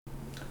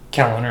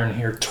Calendar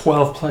here,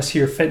 12 plus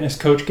year fitness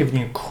coach, giving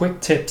you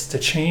quick tips to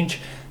change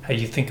how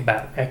you think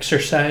about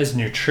exercise,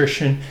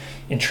 nutrition,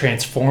 and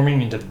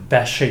transforming into the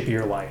best shape of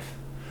your life.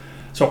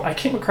 So I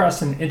came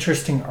across an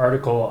interesting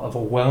article of a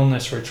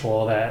wellness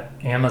ritual that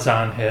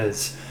Amazon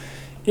has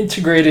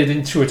integrated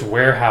into its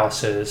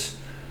warehouses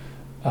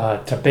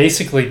to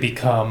basically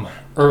become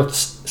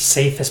Earth's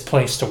safest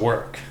place to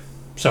work.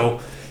 So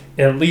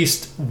at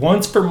least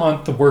once per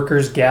month, the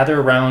workers gather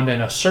around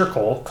in a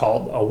circle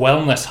called a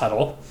wellness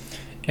huddle,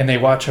 and they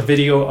watch a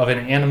video of an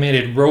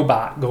animated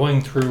robot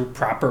going through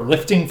proper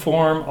lifting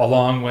form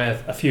along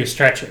with a few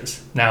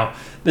stretches. Now,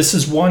 this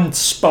is one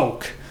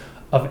spoke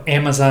of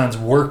Amazon's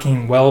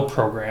Working Well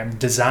program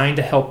designed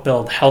to help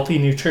build healthy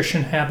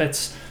nutrition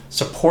habits,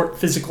 support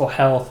physical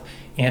health,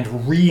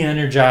 and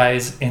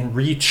re-energize and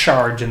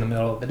recharge in the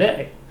middle of the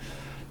day.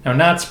 Now,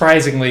 not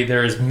surprisingly,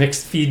 there is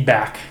mixed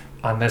feedback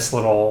on this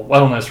little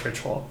wellness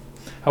ritual.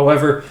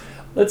 However,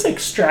 let's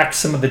extract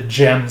some of the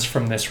gems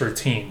from this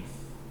routine.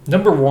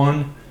 Number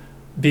one,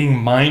 being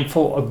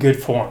mindful of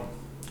good form.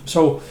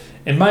 So,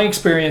 in my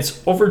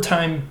experience, over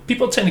time,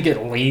 people tend to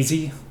get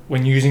lazy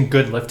when using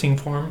good lifting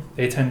form.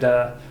 They tend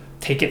to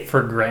take it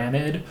for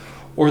granted,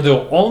 or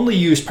they'll only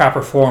use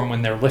proper form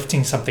when they're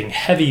lifting something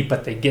heavy,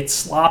 but they get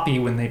sloppy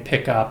when they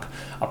pick up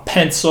a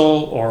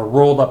pencil or a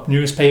rolled up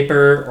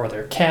newspaper or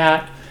their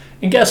cat.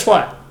 And guess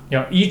what?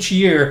 Each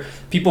year,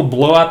 people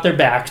blow out their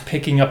backs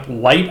picking up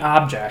light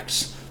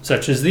objects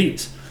such as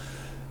these.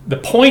 The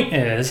point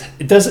is,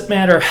 it doesn't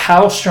matter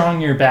how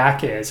strong your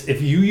back is.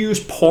 If you use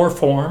poor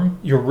form,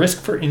 your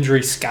risk for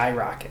injury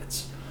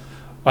skyrockets.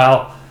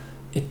 While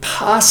it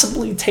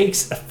possibly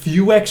takes a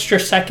few extra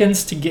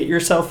seconds to get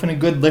yourself in a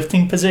good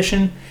lifting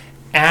position,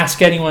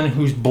 ask anyone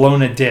who's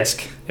blown a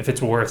disc if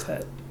it's worth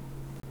it.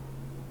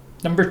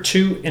 Number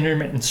two,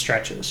 intermittent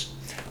stretches.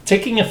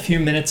 Taking a few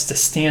minutes to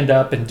stand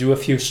up and do a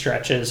few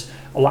stretches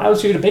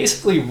allows you to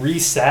basically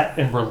reset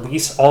and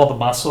release all the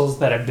muscles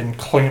that have been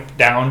clamped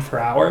down for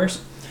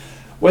hours.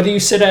 Whether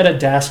you sit at a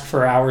desk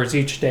for hours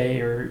each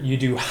day or you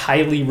do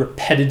highly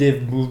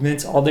repetitive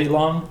movements all day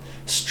long,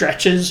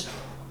 stretches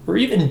or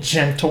even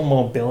gentle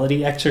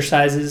mobility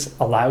exercises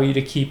allow you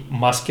to keep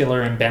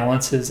muscular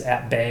imbalances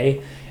at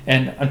bay.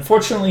 And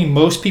unfortunately,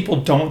 most people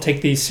don't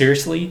take these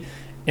seriously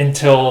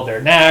until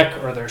their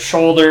neck or their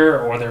shoulder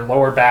or their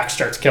lower back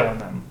starts killing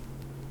them.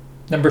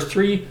 Number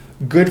three,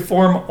 good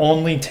form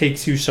only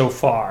takes you so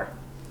far.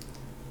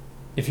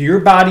 If your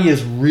body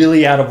is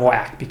really out of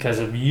whack because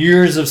of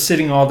years of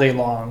sitting all day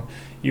long,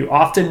 you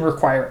often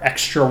require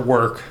extra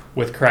work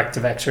with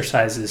corrective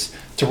exercises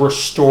to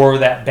restore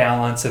that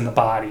balance in the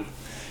body.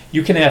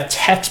 You can have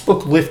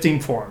textbook lifting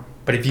form,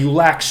 but if you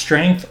lack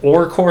strength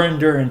or core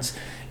endurance,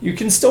 you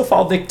can still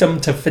fall victim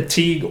to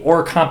fatigue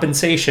or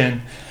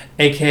compensation,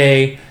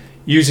 aka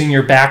using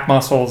your back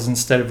muscles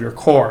instead of your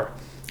core.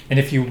 And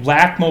if you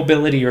lack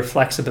mobility or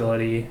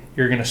flexibility,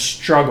 you're going to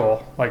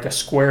struggle like a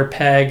square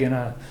peg in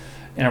a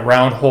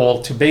round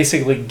hole to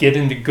basically get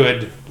into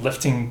good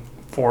lifting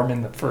form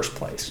in the first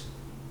place.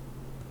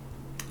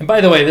 And by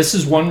the way, this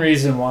is one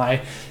reason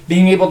why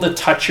being able to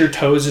touch your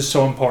toes is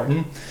so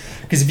important.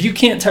 Because if you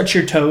can't touch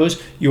your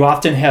toes, you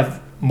often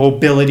have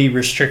mobility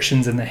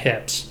restrictions in the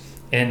hips.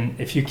 And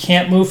if you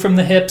can't move from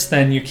the hips,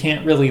 then you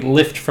can't really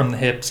lift from the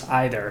hips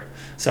either.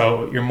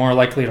 So you're more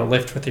likely to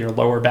lift with your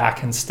lower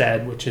back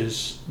instead, which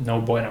is no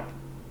bueno.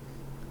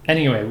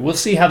 Anyway, we'll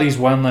see how these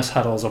wellness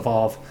huddles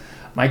evolve.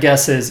 My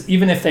guess is,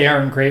 even if they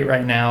aren't great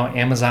right now,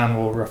 Amazon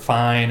will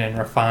refine and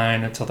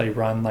refine until they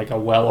run like a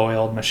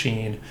well-oiled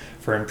machine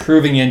for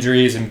improving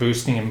injuries and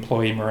boosting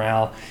employee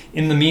morale.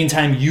 In the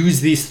meantime, use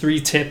these 3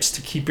 tips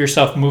to keep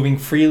yourself moving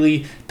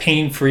freely,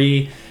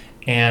 pain-free,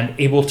 and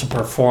able to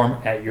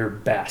perform at your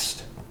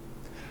best.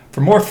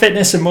 For more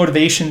fitness and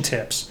motivation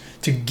tips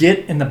to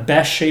get in the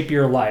best shape of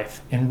your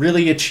life and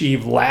really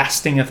achieve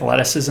lasting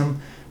athleticism,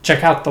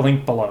 check out the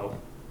link below.